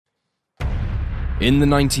In the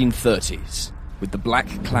 1930s, with the black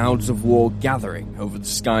clouds of war gathering over the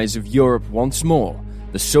skies of Europe once more,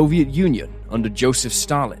 the Soviet Union, under Joseph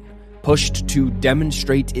Stalin, pushed to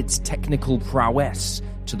demonstrate its technical prowess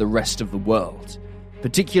to the rest of the world,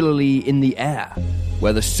 particularly in the air,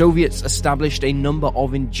 where the Soviets established a number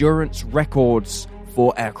of endurance records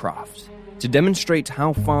for aircraft. To demonstrate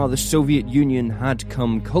how far the Soviet Union had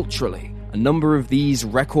come culturally, a number of these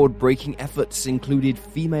record-breaking efforts included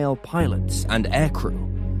female pilots and aircrew,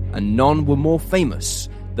 and none were more famous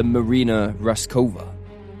than Marina Raskova.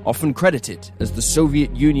 Often credited as the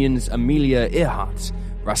Soviet Union's Amelia Earhart,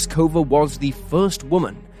 Raskova was the first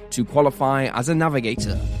woman to qualify as a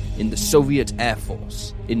navigator in the Soviet Air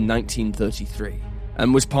Force in 1933,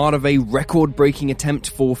 and was part of a record-breaking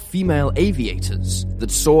attempt for female aviators that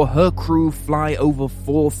saw her crew fly over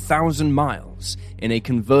 4,000 miles in a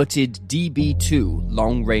converted DB-2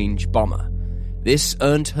 long-range bomber. This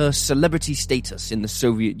earned her celebrity status in the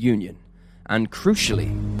Soviet Union, and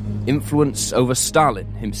crucially, influence over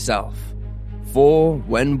Stalin himself. For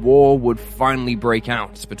when war would finally break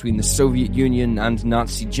out between the Soviet Union and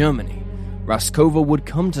Nazi Germany, Raskova would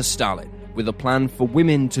come to Stalin with a plan for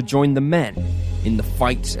women to join the men in the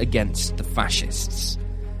fight against the fascists.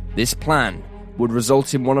 This plan would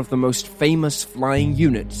result in one of the most famous flying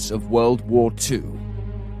units of World War II,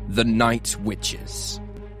 the Night Witches.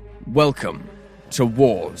 Welcome to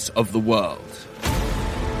Wars of the World.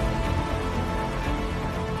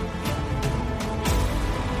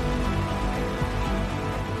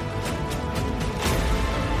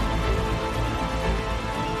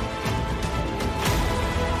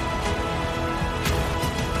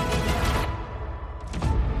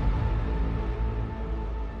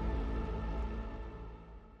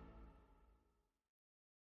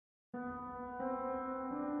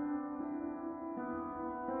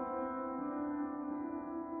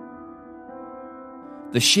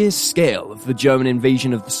 The sheer scale of the German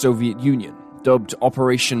invasion of the Soviet Union, dubbed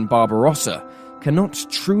Operation Barbarossa, cannot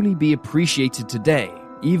truly be appreciated today,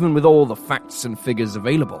 even with all the facts and figures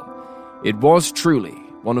available. It was truly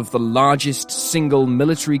one of the largest single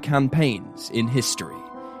military campaigns in history.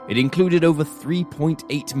 It included over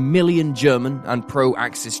 3.8 million German and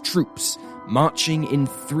pro-Axis troops marching in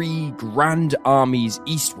 3 grand armies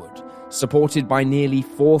eastward, supported by nearly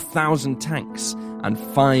 4,000 tanks and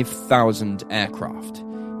 5,000 aircraft.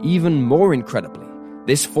 Even more incredibly,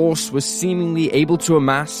 this force was seemingly able to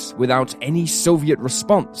amass without any Soviet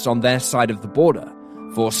response on their side of the border,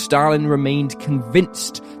 for Stalin remained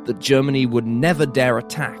convinced that Germany would never dare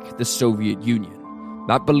attack the Soviet Union.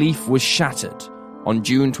 That belief was shattered on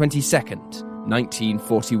June 22nd,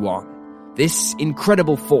 1941. This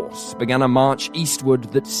incredible force began a march eastward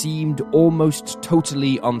that seemed almost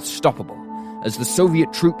totally unstoppable, as the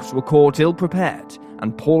Soviet troops were caught ill-prepared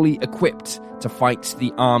and poorly equipped to fight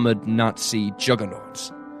the armored Nazi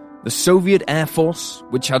juggernaut. The Soviet Air Force,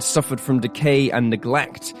 which had suffered from decay and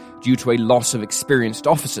neglect due to a loss of experienced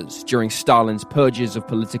officers during Stalin's purges of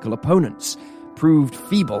political opponents, proved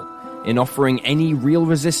feeble in offering any real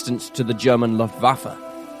resistance to the German Luftwaffe,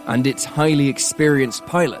 and its highly experienced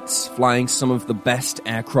pilots flying some of the best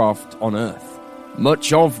aircraft on Earth.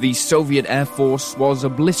 Much of the Soviet Air Force was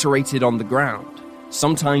obliterated on the ground,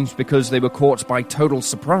 sometimes because they were caught by total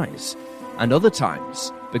surprise, and other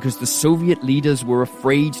times because the Soviet leaders were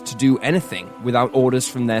afraid to do anything without orders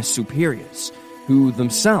from their superiors, who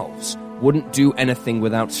themselves wouldn't do anything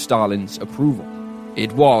without Stalin's approval.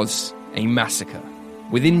 It was a massacre.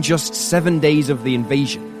 Within just 7 days of the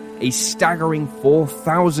invasion, a staggering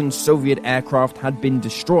 4,000 Soviet aircraft had been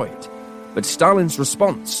destroyed, but Stalin's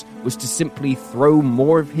response was to simply throw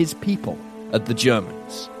more of his people at the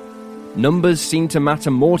Germans. Numbers seemed to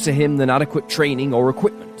matter more to him than adequate training or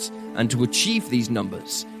equipment, and to achieve these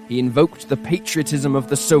numbers, he invoked the patriotism of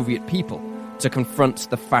the Soviet people to confront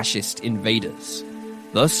the fascist invaders.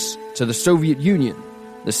 Thus, to the Soviet Union,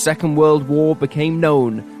 the Second World War became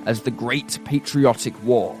known as the Great Patriotic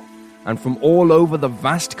War, and from all over the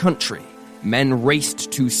vast country, men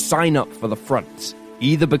raced to sign up for the front,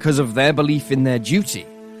 either because of their belief in their duty,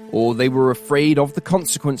 or they were afraid of the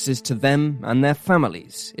consequences to them and their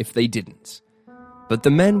families if they didn't. But the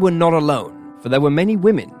men were not alone, for there were many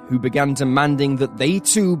women who began demanding that they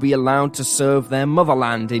too be allowed to serve their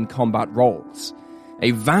motherland in combat roles.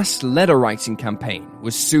 A vast letter-writing campaign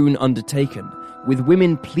was soon undertaken, with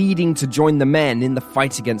women pleading to join the men in the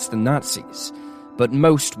fight against the Nazis, but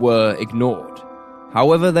most were ignored.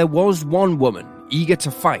 However, there was one woman eager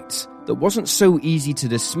to fight that wasn't so easy to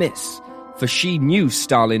dismiss, for she knew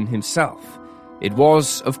Stalin himself. It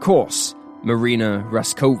was, of course, Marina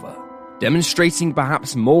Raskova. Demonstrating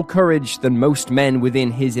perhaps more courage than most men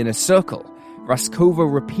within his inner circle, Raskova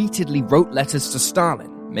repeatedly wrote letters to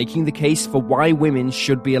Stalin, making the case for why women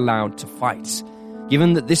should be allowed to fight.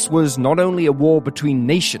 Given that this was not only a war between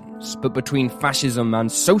nations, but between fascism and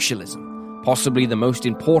socialism, possibly the most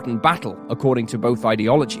important battle according to both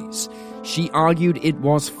ideologies, she argued it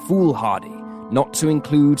was foolhardy not to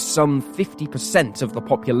include some 50% of the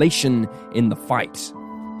population in the fight.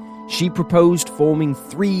 She proposed forming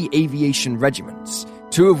 3 aviation regiments,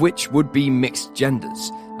 2 of which would be mixed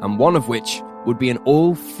genders, and 1 of which would be an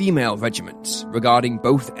all-female regiment regarding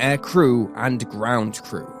both air crew and ground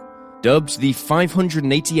crew. Dubbed the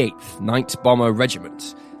 588th Night Bomber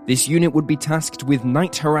Regiment, this unit would be tasked with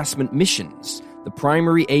night harassment missions, the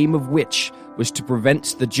primary aim of which was to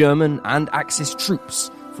prevent the German and Axis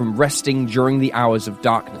troops from resting during the hours of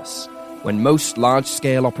darkness, when most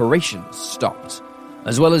large-scale operations stopped.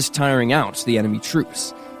 As well as tiring out the enemy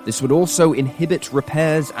troops, this would also inhibit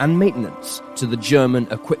repairs and maintenance to the German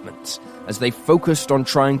equipment, as they focused on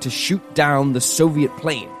trying to shoot down the Soviet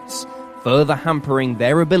planes, further hampering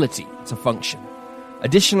their ability to function.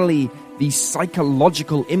 Additionally, the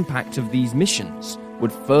psychological impact of these missions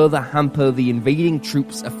would further hamper the invading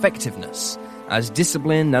troops' effectiveness, as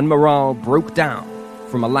discipline and morale broke down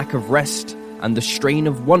from a lack of rest and the strain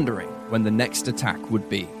of wondering when the next attack would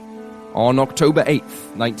be. On October 8,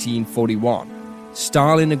 1941,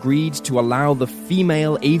 Stalin agreed to allow the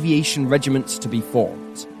female aviation regiments to be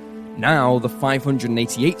formed. Now the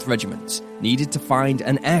 588th Regiment needed to find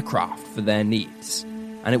an aircraft for their needs,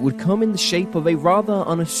 and it would come in the shape of a rather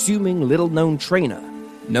unassuming little-known trainer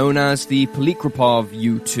known as the Polikarpov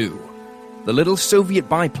U-2. The little Soviet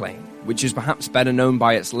biplane, which is perhaps better known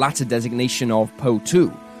by its latter designation of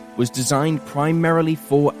Po-2, was designed primarily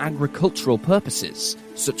for agricultural purposes,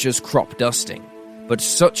 such as crop dusting. But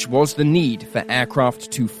such was the need for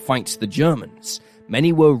aircraft to fight the Germans,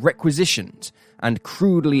 many were requisitioned and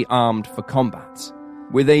crudely armed for combat.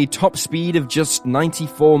 With a top speed of just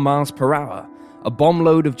 94 miles per hour, a bomb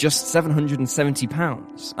load of just 770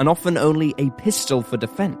 pounds, and often only a pistol for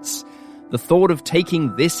defense, the thought of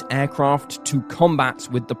taking this aircraft to combat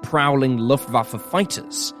with the prowling Luftwaffe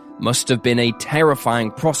fighters must have been a terrifying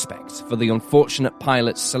prospect for the unfortunate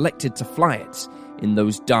pilots selected to fly it in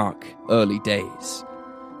those dark, early days.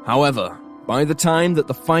 However, by the time that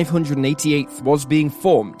the 588th was being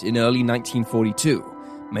formed in early 1942,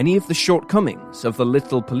 many of the shortcomings of the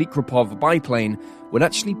little Polikarpov biplane would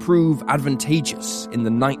actually prove advantageous in the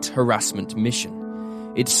night harassment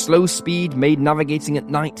mission. Its slow speed made navigating at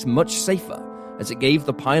night much safer, as it gave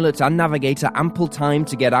the pilot and navigator ample time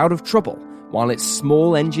to get out of trouble, while its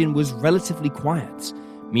small engine was relatively quiet,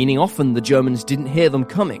 meaning often the Germans didn't hear them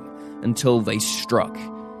coming until they struck.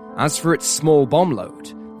 As for its small bomb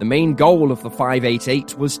load, the main goal of the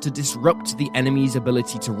 588 was to disrupt the enemy's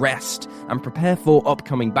ability to rest and prepare for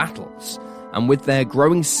upcoming battles, and with their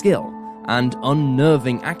growing skill and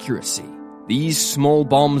unnerving accuracy, these small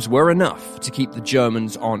bombs were enough to keep the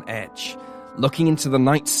Germans on edge, looking into the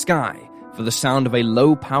night sky for the sound of a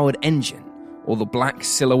low-powered engine or the black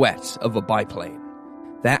silhouette of a biplane.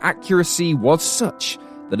 Their accuracy was such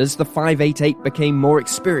that as the 588 became more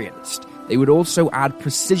experienced, they would also add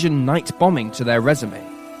precision night bombing to their resume,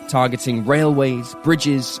 targeting railways,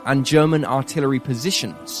 bridges, and German artillery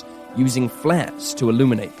positions using flares to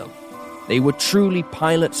illuminate them. They were truly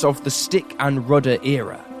pilots of the stick and rudder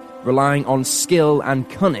era, relying on skill and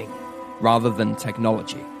cunning rather than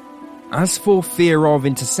technology. As for fear of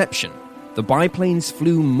interception, the biplanes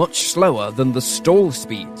flew much slower than the stall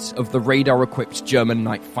speeds of the radar-equipped German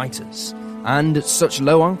night fighters, and at such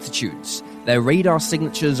low altitudes, their radar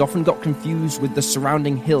signatures often got confused with the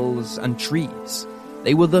surrounding hills and trees.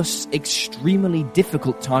 They were thus extremely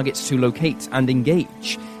difficult targets to locate and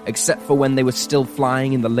engage, except for when they were still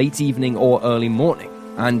flying in the late evening or early morning,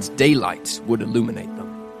 and daylight would illuminate them.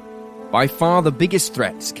 By far the biggest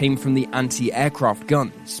threat came from the anti-aircraft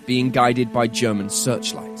guns being guided by German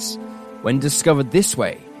searchlights. When discovered this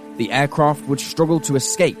way, the aircraft would struggle to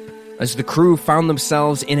escape, as the crew found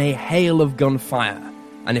themselves in a hail of gunfire,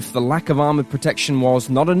 and if the lack of armored protection was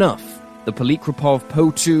not enough, the Polikarpov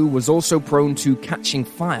Po-2 was also prone to catching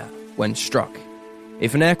fire when struck.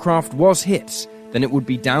 If an aircraft was hit, then it would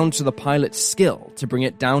be down to the pilot's skill to bring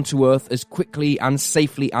it down to earth as quickly and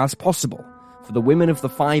safely as possible, for the women of the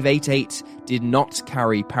 588 did not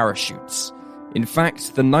carry parachutes. In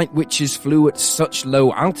fact, the Night Witches flew at such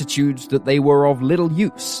low altitudes that they were of little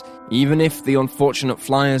use, even if the unfortunate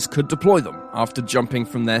flyers could deploy them after jumping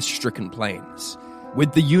from their stricken planes.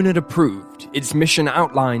 With the unit approved, its mission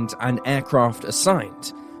outlined, and aircraft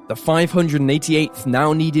assigned, the 588th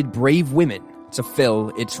now needed brave women to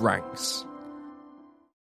fill its ranks.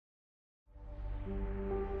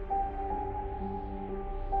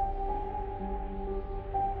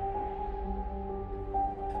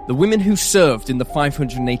 The women who served in the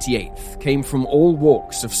 588th came from all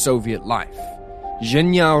walks of Soviet life.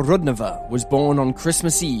 Zhenya Rudneva was born on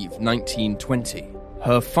Christmas Eve 1920.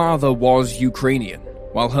 Her father was Ukrainian,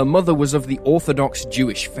 while her mother was of the Orthodox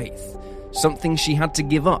Jewish faith, something she had to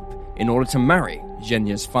give up in order to marry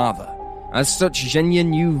Zhenya's father. As such, Zhenya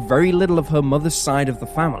knew very little of her mother's side of the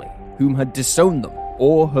family, whom had disowned them,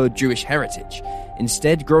 or her Jewish heritage,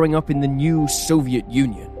 instead growing up in the new Soviet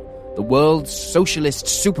Union, the world's socialist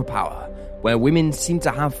superpower, where women seem to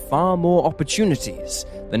have far more opportunities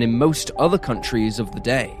than in most other countries of the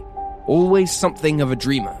day. Always something of a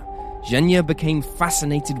dreamer, Zhenya became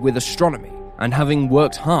fascinated with astronomy, and having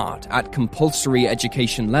worked hard at compulsory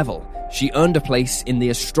education level, she earned a place in the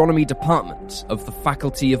astronomy department of the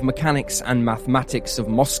Faculty of Mechanics and Mathematics of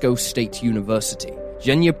Moscow State University.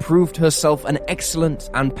 Zhenya proved herself an excellent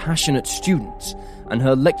and passionate student, and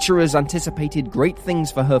her lecturers anticipated great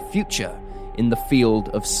things for her future in the field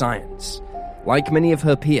of science. Like many of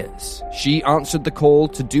her peers, she answered the call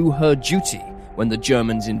to do her duty when the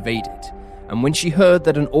Germans invaded, and when she heard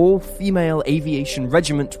that an all-female aviation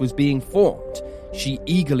regiment was being formed, she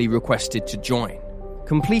eagerly requested to join.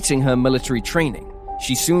 Completing her military training,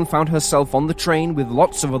 she soon found herself on the train with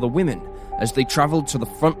lots of other women as they traveled to the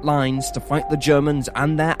front lines to fight the Germans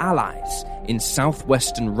and their allies in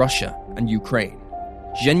southwestern Russia and Ukraine.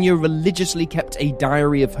 Zhenya religiously kept a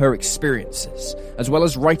diary of her experiences, as well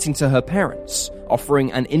as writing to her parents,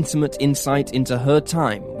 offering an intimate insight into her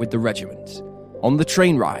time with the regiment. On the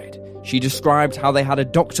train ride, she described how they had a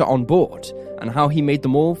doctor on board and how he made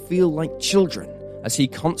them all feel like children, as he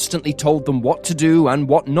constantly told them what to do and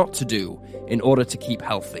what not to do in order to keep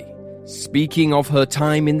healthy. Speaking of her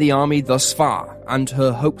time in the army thus far and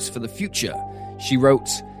her hopes for the future, she wrote,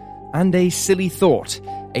 "And a silly thought,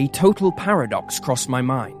 a total paradox crossed my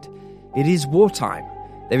mind. It is wartime.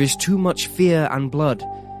 There is too much fear and blood,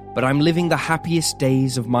 but I'm living the happiest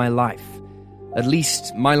days of my life. At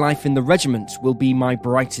least my life in the regiment will be my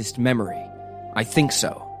brightest memory. I think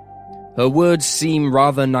so." Her words seem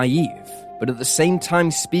rather naive, but at the same time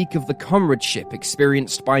speak of the comradeship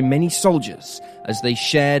experienced by many soldiers as they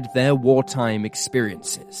shared their wartime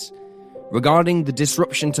experiences. Regarding the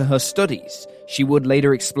disruption to her studies, she would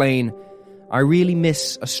later explain, "I really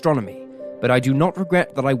miss astronomy, but I do not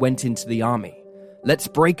regret that I went into the army. Let's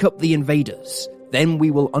break up the invaders, then we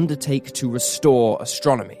will undertake to restore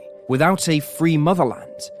astronomy. Without a free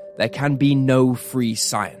motherland, there can be no free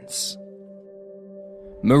science."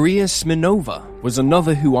 Maria Smirnova was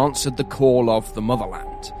another who answered the call of the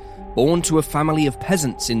motherland. Born to a family of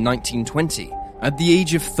peasants in 1920, at the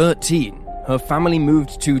age of 13, her family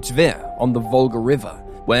moved to Tver on the Volga River,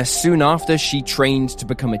 where soon after she trained to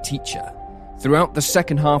become a teacher. Throughout the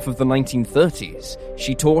second half of the 1930s,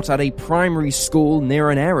 she taught at a primary school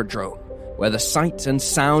near an aerodrome, where the sight and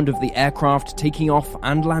sound of the aircraft taking off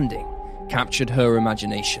and landing captured her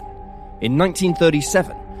imagination. In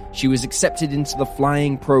 1937, she was accepted into the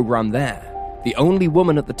flying program there, the only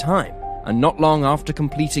woman at the time, and not long after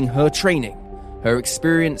completing her training, her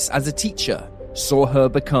experience as a teacher saw her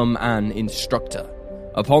become an instructor.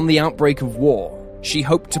 Upon the outbreak of war, she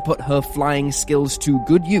hoped to put her flying skills to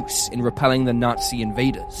good use in repelling the Nazi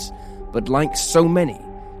invaders, but like so many,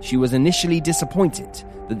 she was initially disappointed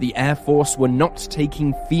that the Air Force were not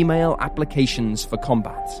taking female applications for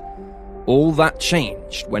combat. All that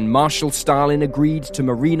changed when Marshal Stalin agreed to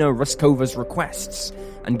Marina Ruskova's requests,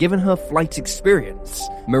 and given her flight experience,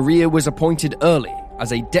 Maria was appointed early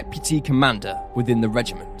as a deputy commander within the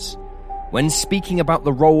regiment. When speaking about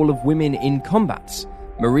the role of women in combat,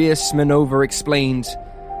 Maria Smirnova explained,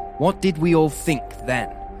 "What did we all think then?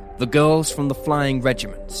 The girls from the flying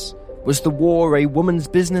regiments? Was the war a woman's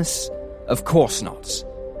business? Of course not.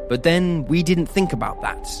 But then we didn't think about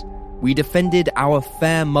that. We defended our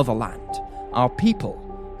fair motherland, our people,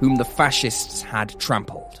 whom the fascists had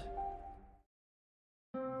trampled."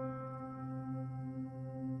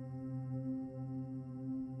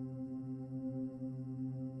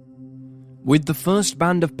 With the first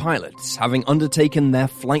band of pilots having undertaken their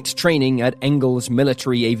flight training at Engels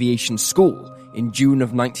Military Aviation School in June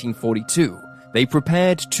of 1942, they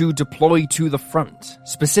prepared to deploy to the front,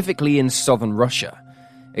 specifically in southern Russia.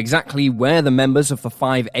 Exactly where the members of the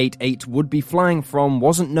 588 would be flying from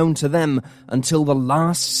wasn't known to them until the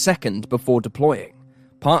last second before deploying,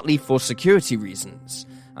 partly for security reasons,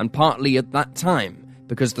 and partly at that time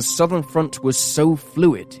because the southern front was so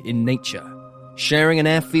fluid in nature. Sharing an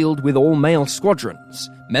airfield with all male squadrons,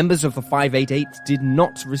 members of the 588 did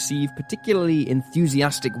not receive particularly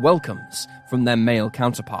enthusiastic welcomes from their male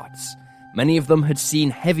counterparts. Many of them had seen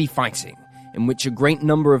heavy fighting, in which a great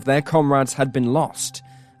number of their comrades had been lost,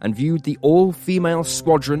 and viewed the all-female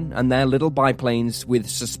squadron and their little biplanes with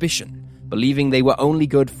suspicion, believing they were only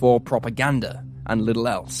good for propaganda and little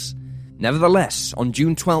else. Nevertheless, on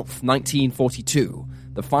June 12, 1942,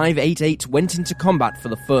 the 588 went into combat for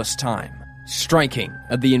the first time, striking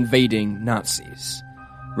at the invading Nazis.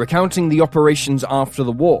 Recounting the operations after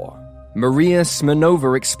the war, Maria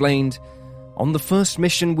Smirnova explained, "On the first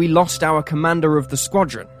mission, we lost our commander of the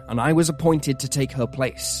squadron, and I was appointed to take her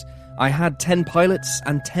place. I had 10 pilots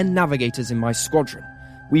and 10 navigators in my squadron.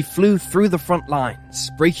 We flew through the front lines,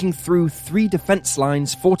 breaking through 3 defense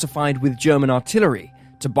lines fortified with German artillery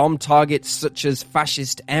to bomb targets such as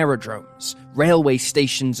fascist aerodromes, railway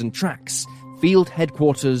stations and tracks, field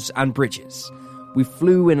headquarters and bridges. We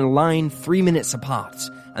flew in a line 3 minutes apart,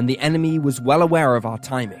 and the enemy was well aware of our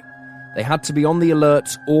timing. They had to be on the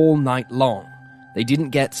alert all night long. They didn't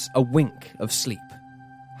get a wink of sleep."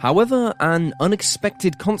 However, an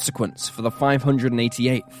unexpected consequence for the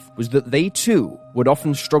 588th was that they too would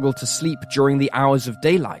often struggle to sleep during the hours of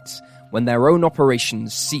daylight when their own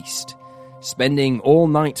operations ceased. Spending all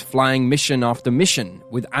night flying mission after mission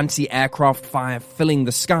with anti-aircraft fire filling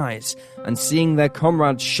the skies and seeing their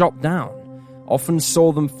comrades shot down often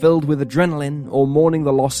saw them filled with adrenaline or mourning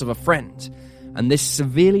the loss of a friend, and this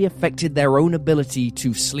severely affected their own ability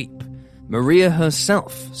to sleep. Maria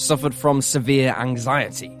herself suffered from severe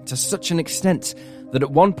anxiety to such an extent that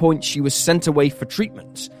at one point she was sent away for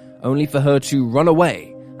treatment, only for her to run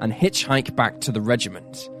away and hitchhike back to the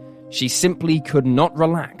regiment. She simply could not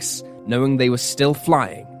relax, knowing they were still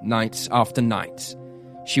flying night after night.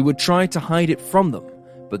 She would try to hide it from them,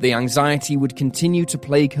 but the anxiety would continue to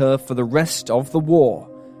plague her for the rest of the war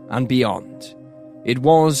and beyond. It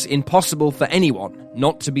was impossible for anyone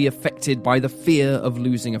not to be affected by the fear of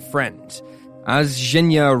losing a friend, as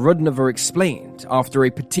Zhenya Rudnova explained after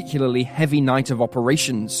a particularly heavy night of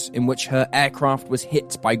operations in which her aircraft was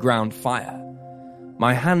hit by ground fire.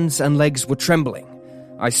 "My hands and legs were trembling.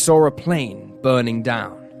 I saw a plane burning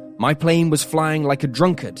down. My plane was flying like a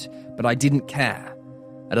drunkard, but I didn't care.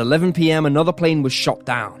 At 11 p.m. another plane was shot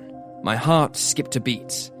down. My heart skipped a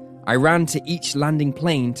beat. I ran to each landing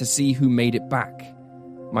plane to see who made it back.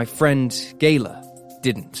 My friend, Gayla,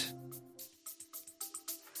 didn't."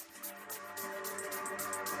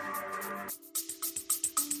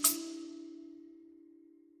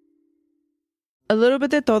 A Little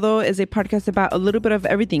Bit de Todo is a podcast about a little bit of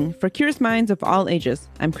everything for curious minds of all ages.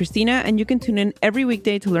 I'm Christina, and you can tune in every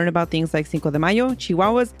weekday to learn about things like Cinco de Mayo,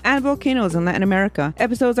 Chihuahuas, and volcanoes in Latin America.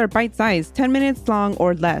 Episodes are bite-sized, 10 minutes long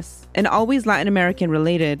or less, and always Latin American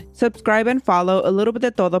related. Subscribe and follow A Little Bit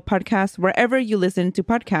de Todo podcast wherever you listen to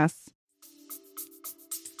podcasts.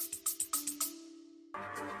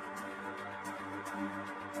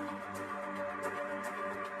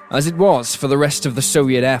 As it was for the rest of the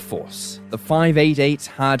Soviet Air Force, the 588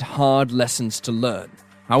 had hard lessons to learn.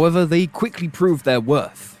 However, they quickly proved their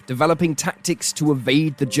worth, developing tactics to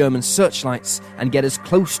evade the German searchlights and get as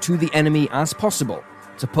close to the enemy as possible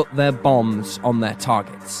to put their bombs on their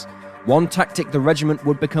targets. One tactic the regiment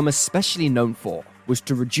would become especially known for was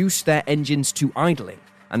to reduce their engines to idling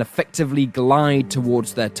and effectively glide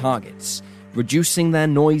towards their targets, reducing their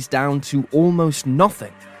noise down to almost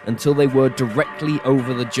nothing until they were directly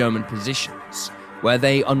over the German positions, where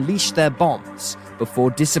they unleashed their bombs before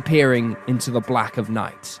disappearing into the black of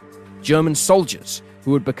night. German soldiers,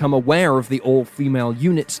 who had become aware of the all-female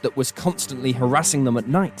unit that was constantly harassing them at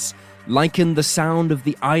night, likened the sound of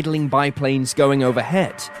the idling biplanes going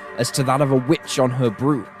overhead as to that of a witch on her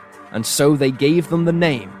broom, and so they gave them the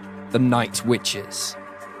name, the Night Witches.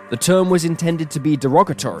 The term was intended to be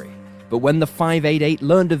derogatory, but when the 588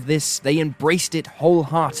 learned of this, they embraced it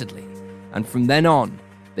wholeheartedly, and from then on,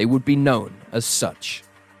 they would be known as such.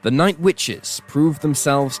 The Night Witches proved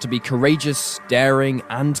themselves to be courageous, daring,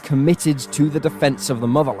 and committed to the defense of the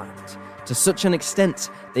motherland, to such an extent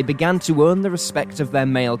they began to earn the respect of their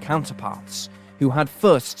male counterparts, who had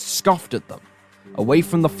first scoffed at them. Away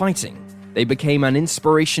from the fighting, they became an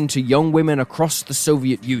inspiration to young women across the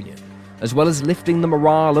Soviet Union, as well as lifting the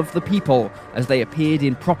morale of the people as they appeared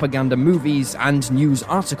in propaganda movies and news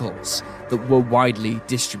articles that were widely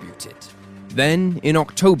distributed. Then, in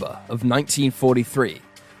October of 1943,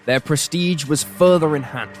 their prestige was further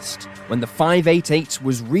enhanced when the 588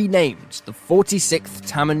 was renamed the 46th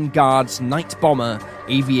Taman Guards Night Bomber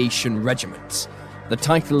Aviation Regiment, the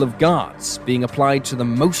title of Guards being applied to the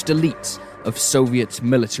most elite of Soviet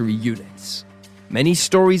military units. Many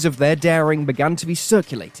stories of their daring began to be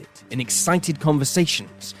circulated in excited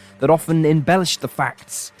conversations that often embellished the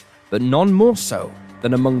facts, but none more so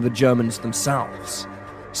than among the Germans themselves.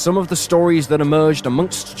 Some of the stories that emerged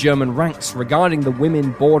amongst German ranks regarding the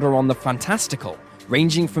women border on the fantastical,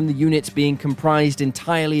 ranging from the unit being comprised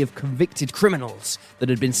entirely of convicted criminals that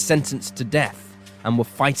had been sentenced to death and were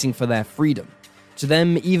fighting for their freedom, to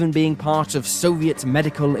them even being part of Soviet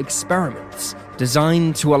medical experiments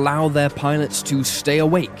designed to allow their pilots to stay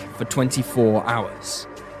awake for 24 hours.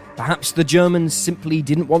 Perhaps the Germans simply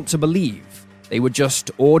didn't want to believe they were just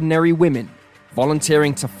ordinary women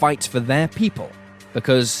volunteering to fight for their people,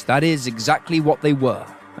 because that is exactly what they were.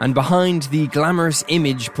 And behind the glamorous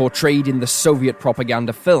image portrayed in the Soviet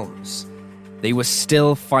propaganda films, they were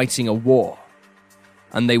still fighting a war.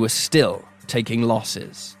 And they were still taking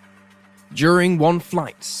losses. During one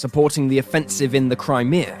flight supporting the offensive in the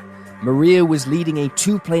Crimea, Maria was leading a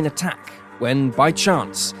 2-plane attack when, by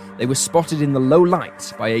chance, they were spotted in the low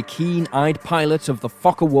light by a keen-eyed pilot of the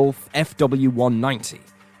Focke-Wulf FW-190,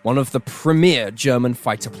 one of the premier German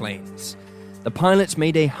fighter planes. The pilot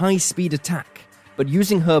made a high-speed attack, but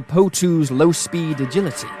using her Po-2's low-speed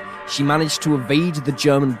agility, she managed to evade the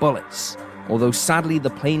German bullets, although sadly the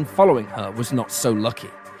plane following her was not so lucky.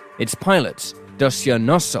 Its pilot, Dusya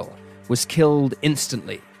Nossel, was killed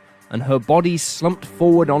instantly, and her body slumped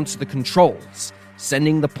forward onto the controls,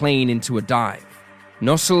 sending the plane into a dive.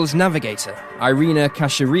 Nossel's navigator, Irina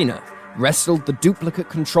Kasharina, wrestled the duplicate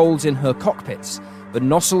controls in her cockpit, but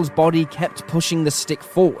Nossel's body kept pushing the stick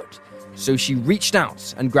forward, so she reached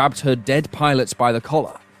out and grabbed her dead pilot by the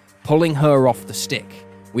collar, pulling her off the stick.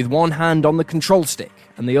 With one hand on the control stick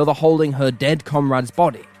and the other holding her dead comrade's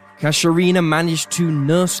body, Kasharina managed to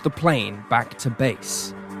nurse the plane back to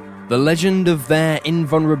base. The legend of their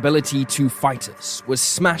invulnerability to fighters was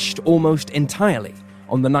smashed almost entirely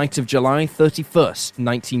on the night of July 31st,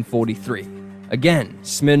 1943. Again,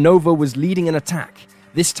 Smirnova was leading an attack,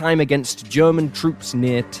 this time against German troops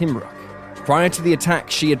near Timruk. Prior to the attack,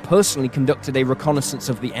 she had personally conducted a reconnaissance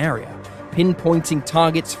of the area, pinpointing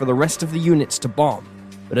targets for the rest of the units to bomb.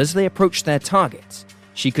 But as they approached their target,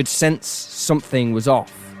 she could sense something was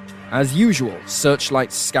off. As usual,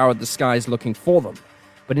 searchlights scoured the skies looking for them,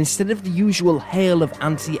 but instead of the usual hail of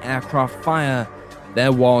anti-aircraft fire,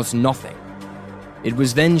 there was nothing. It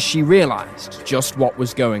was then she realized just what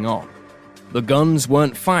was going on. The guns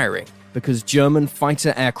weren't firing because German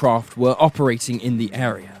fighter aircraft were operating in the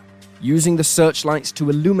area, using the searchlights to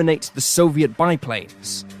illuminate the Soviet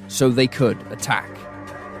biplanes so they could attack.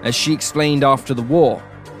 As she explained after the war,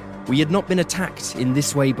 we had not been attacked in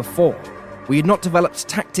this way before. We had not developed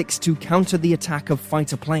tactics to counter the attack of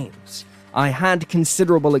fighter planes. I had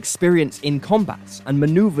considerable experience in combat and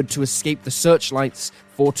maneuvered to escape the searchlights,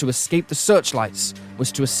 for to escape the searchlights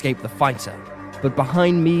was to escape the fighter. But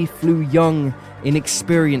behind me flew young,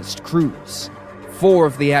 inexperienced crews. 4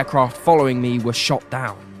 of the aircraft following me were shot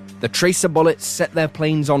down. The tracer bullets set their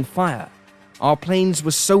planes on fire. Our planes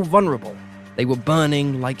were so vulnerable, they were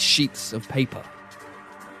burning like sheets of paper.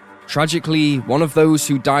 Tragically, one of those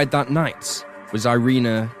who died that night was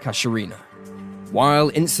Irina Kasharina.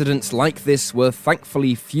 While incidents like this were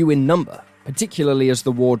thankfully few in number, particularly as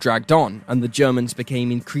the war dragged on and the Germans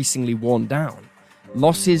became increasingly worn down,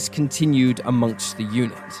 losses continued amongst the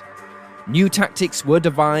unit. New tactics were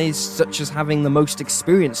devised, such as having the most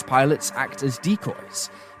experienced pilots act as decoys,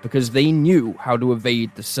 because they knew how to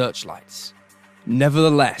evade the searchlights.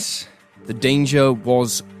 Nevertheless, the danger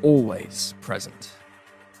was always present.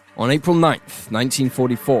 On April 9th,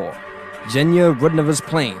 1944, Zhenya Rudneva's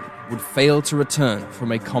plane would fail to return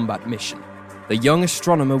from a combat mission. The young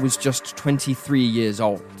astronomer was just 23 years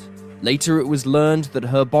old. Later it was learned that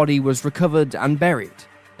her body was recovered and buried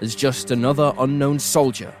as just another unknown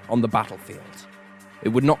soldier on the battlefield. It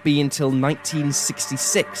would not be until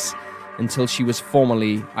 1966 until she was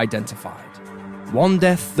formally identified. One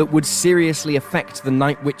death that would seriously affect the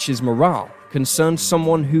Night Witch's morale concerned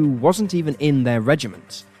someone who wasn't even in their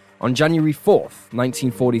regiment. On January 4th,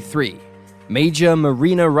 1943, Major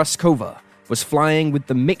Marina Raskova was flying with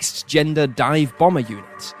the mixed-gender dive bomber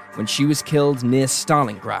unit when she was killed near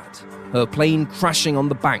Stalingrad, her plane crashing on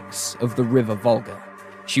the banks of the river Volga.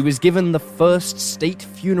 She was given the first state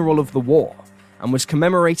funeral of the war and was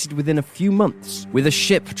commemorated within a few months with a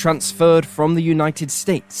ship transferred from the United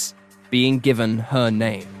States being given her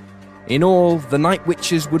name. In all, the Night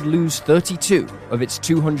Witches would lose 32 of its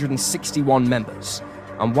 261 members,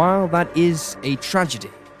 and while that is a tragedy,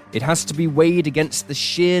 it has to be weighed against the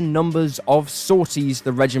sheer numbers of sorties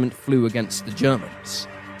the regiment flew against the Germans.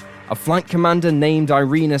 A flight commander named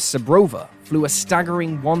Irina Sabrova flew a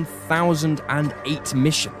staggering 1,008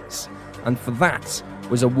 missions, and for that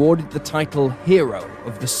was awarded the title Hero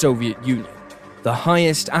of the Soviet Union, the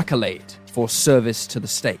highest accolade for service to the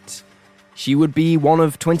state. She would be one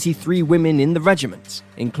of 23 women in the regiment,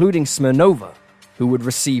 including Smirnova, who would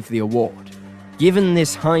receive the award. Given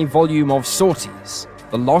this high volume of sorties,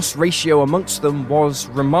 the loss ratio amongst them was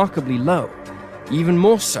remarkably low, even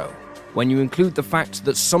more so when you include the fact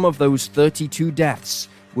that some of those 32 deaths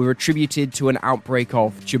were attributed to an outbreak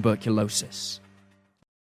of tuberculosis.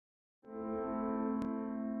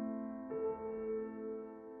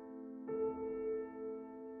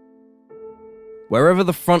 Wherever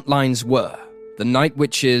the front lines were, the Night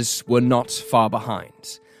Witches were not far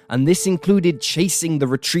behind, and this included chasing the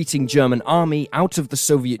retreating German army out of the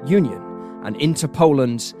Soviet Union and into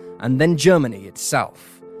Poland and then Germany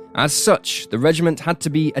itself. As such, the regiment had to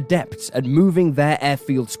be adept at moving their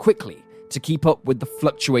airfields quickly to keep up with the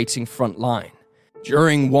fluctuating front line.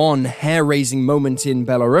 During one hair-raising moment in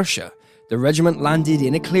Belorussia, the regiment landed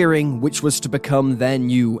in a clearing which was to become their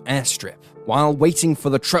new airstrip. While waiting for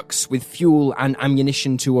the trucks with fuel and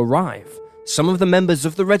ammunition to arrive, some of the members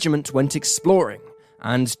of the regiment went exploring,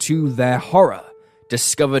 and to their horror,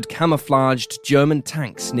 discovered camouflaged German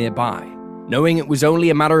tanks nearby. Knowing it was only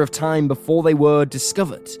a matter of time before they were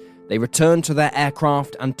discovered, they returned to their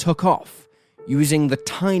aircraft and took off, using the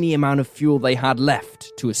tiny amount of fuel they had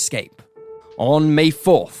left to escape. On May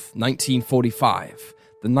 4th, 1945,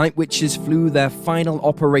 the Night Witches flew their final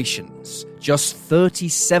operations just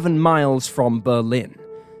 37 miles from Berlin.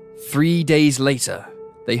 3 days later,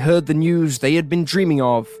 they heard the news they had been dreaming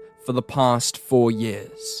of for the past 4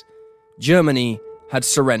 years. Germany had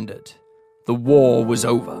surrendered. The war was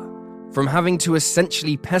over. From having to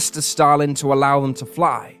essentially pester Stalin to allow them to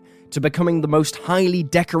fly, to becoming the most highly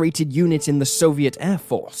decorated unit in the Soviet Air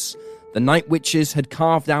Force, the Night Witches had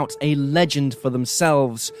carved out a legend for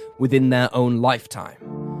themselves within their own lifetime.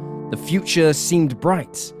 The future seemed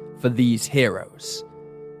bright for these heroes.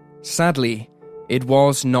 Sadly, it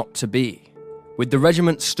was not to be. With the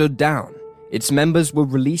regiment stood down, its members were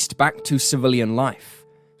released back to civilian life.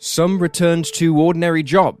 Some returned to ordinary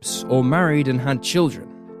jobs or married and had children,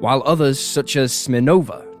 while others, such as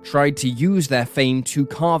Smirnova, tried to use their fame to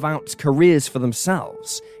carve out careers for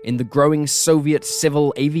themselves in the growing Soviet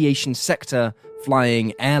civil aviation sector,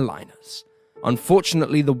 flying airliners.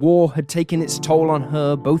 Unfortunately, the war had taken its toll on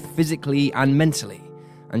her both physically and mentally,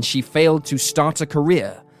 and she failed to start a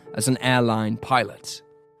career as an airline pilot.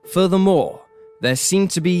 Furthermore, there seemed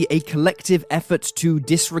to be a collective effort to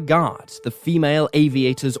disregard the female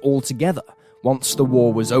aviators altogether once the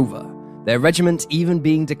war was over, their regiment even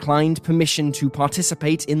being declined permission to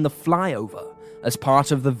participate in the flyover as part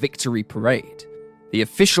of the victory parade. The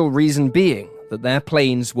official reason being that their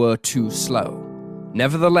planes were too slow.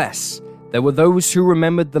 Nevertheless, there were those who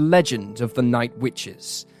remembered the legend of the Night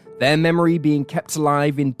Witches, their memory being kept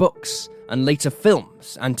alive in books and later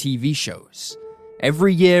films and TV shows.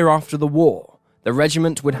 Every year after the war, the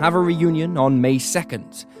regiment would have a reunion on May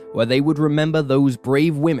 2nd, where they would remember those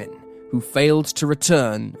brave women who failed to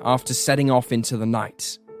return after setting off into the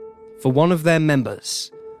night. For one of their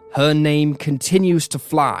members, her name continues to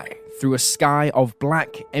fly through a sky of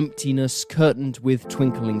black emptiness curtained with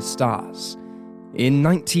twinkling stars. In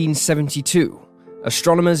 1972,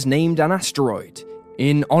 astronomers named an asteroid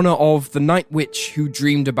in honor of the Night Witch who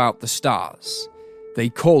dreamed about the stars. They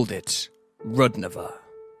called it Rudneva.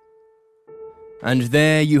 And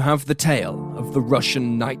there you have the tale of the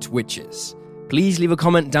Russian Night Witches. Please leave a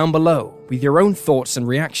comment down below with your own thoughts and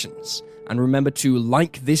reactions, and remember to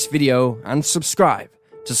like this video and subscribe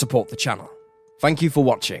to support the channel. Thank you for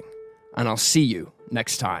watching, and I'll see you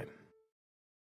next time.